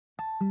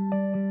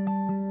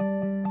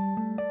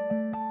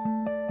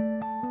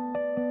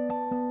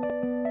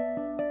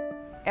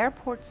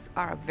Airports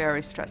are a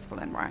very stressful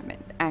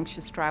environment.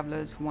 Anxious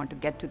travelers who want to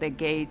get to their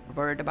gate,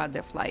 worried about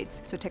their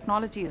flights. So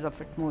technology is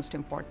of utmost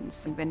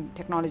importance. And when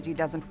technology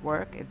doesn't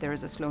work, if there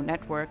is a slow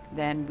network,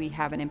 then we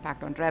have an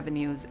impact on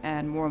revenues,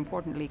 and more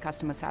importantly,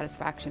 customer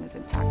satisfaction is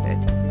impacted.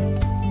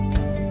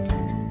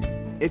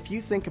 If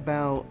you think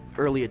about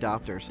early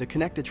adopters, the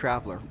connected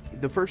traveler,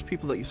 the first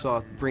people that you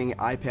saw bring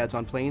iPads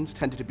on planes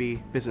tended to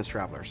be business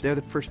travelers. They're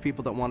the first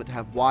people that wanted to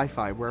have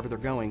Wi-Fi wherever they're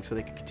going so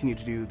they could continue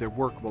to do their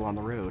work while on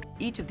the road.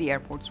 Each of the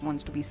airports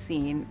wants to be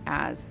seen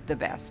as the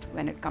best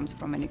when it comes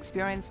from an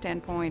experience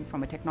standpoint,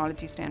 from a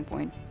technology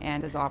standpoint,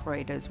 and as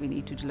operators we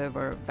need to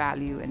deliver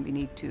value and we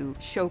need to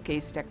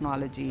showcase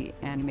technology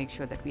and make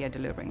sure that we are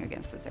delivering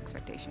against those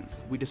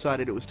expectations. We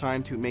decided it was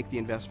time to make the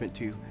investment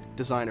to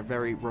design a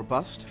very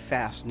robust,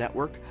 fast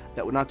network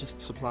that would not just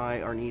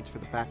supply our needs for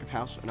the back of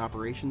house and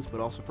operations, but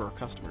also for our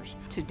customers.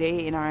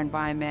 Today in our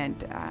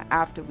environment,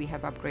 after we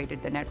have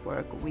upgraded the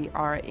network, we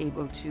are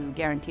able to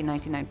guarantee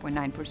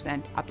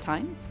 99.9%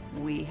 uptime.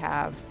 We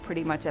have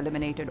pretty much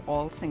eliminated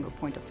all single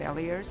point of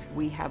failures.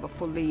 We have a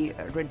fully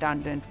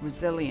redundant,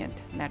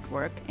 resilient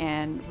network,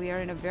 and we are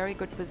in a very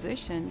good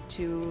position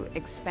to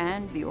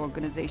expand the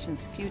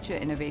organization's future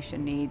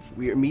innovation needs.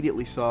 We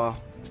immediately saw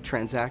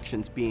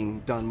transactions being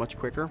done much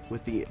quicker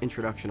with the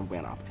introduction of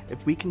WAN.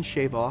 If we can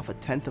shave off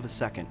 1/10 of a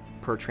second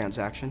per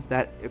transaction,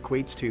 that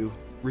equates to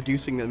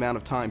reducing the amount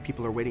of time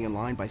people are waiting in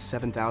line by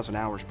 7,000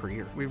 hours per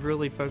year. We've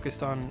really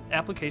focused on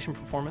application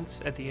performance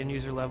at the end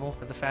user level.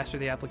 The faster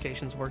the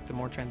applications work, the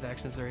more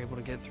transactions they're able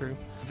to get through.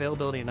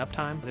 Availability and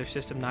uptime, their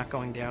system not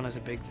going down is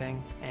a big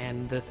thing,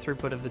 and the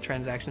throughput of the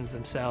transactions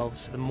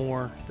themselves, the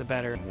more the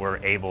better.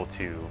 We're able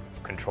to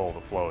control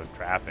the flow of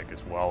traffic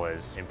as well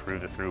as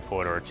improve the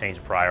throughput or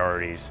change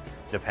priorities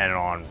depending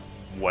on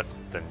what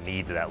the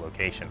needs of that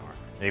location are.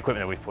 The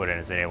equipment that we've put in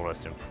has enabled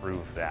us to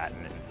improve that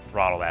and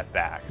throttle that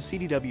back.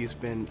 CDW has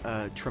been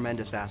a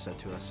tremendous asset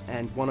to us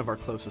and one of our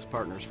closest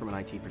partners from an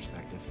IT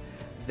perspective.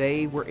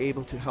 They were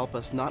able to help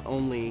us not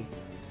only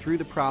through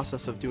the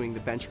process of doing the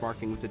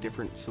benchmarking with the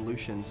different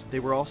solutions, they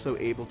were also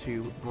able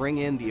to bring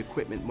in the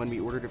equipment when we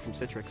ordered it from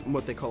Citrix,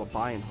 what they call a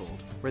buy and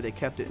hold, where they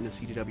kept it in the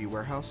CDW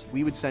warehouse.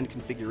 We would send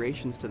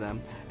configurations to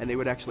them, and they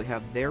would actually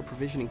have their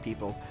provisioning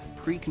people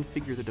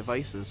pre-configure the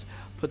devices,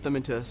 put them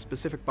into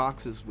specific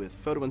boxes with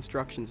photo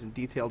instructions and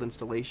detailed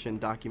installation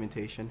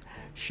documentation,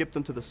 ship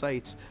them to the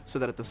sites, so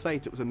that at the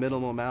sites it was a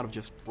minimal amount of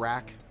just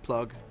rack,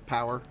 plug,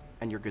 power,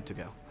 and you're good to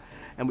go.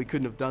 And we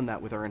couldn't have done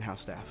that with our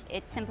in-house staff.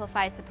 It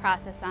simplifies the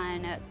process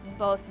on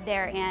both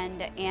their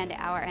end and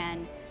our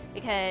end,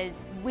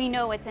 because we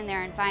know what's in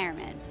their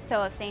environment.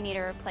 So if they need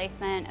a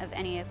replacement of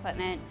any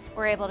equipment,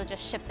 we're able to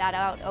just ship that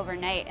out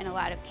overnight in a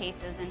lot of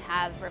cases and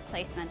have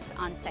replacements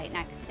on site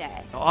next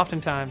day.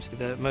 Oftentimes,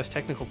 the most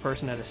technical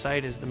person at a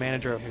site is the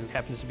manager who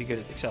happens to be good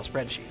at Excel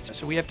spreadsheets.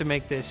 So we have to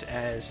make this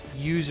as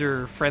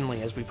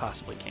user-friendly as we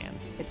possibly can.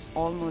 It's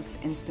almost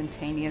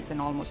instantaneous and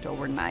almost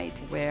overnight,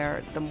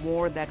 where the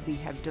more that we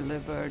have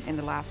delivered in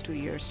the last 2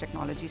 years,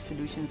 technology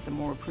solutions, the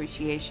more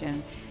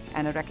appreciation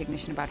and a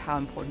recognition about how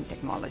important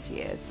technology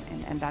is.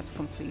 And that's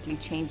completely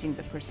changing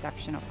the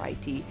perception of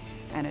IT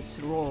and its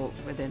role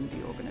within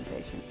the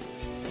organization.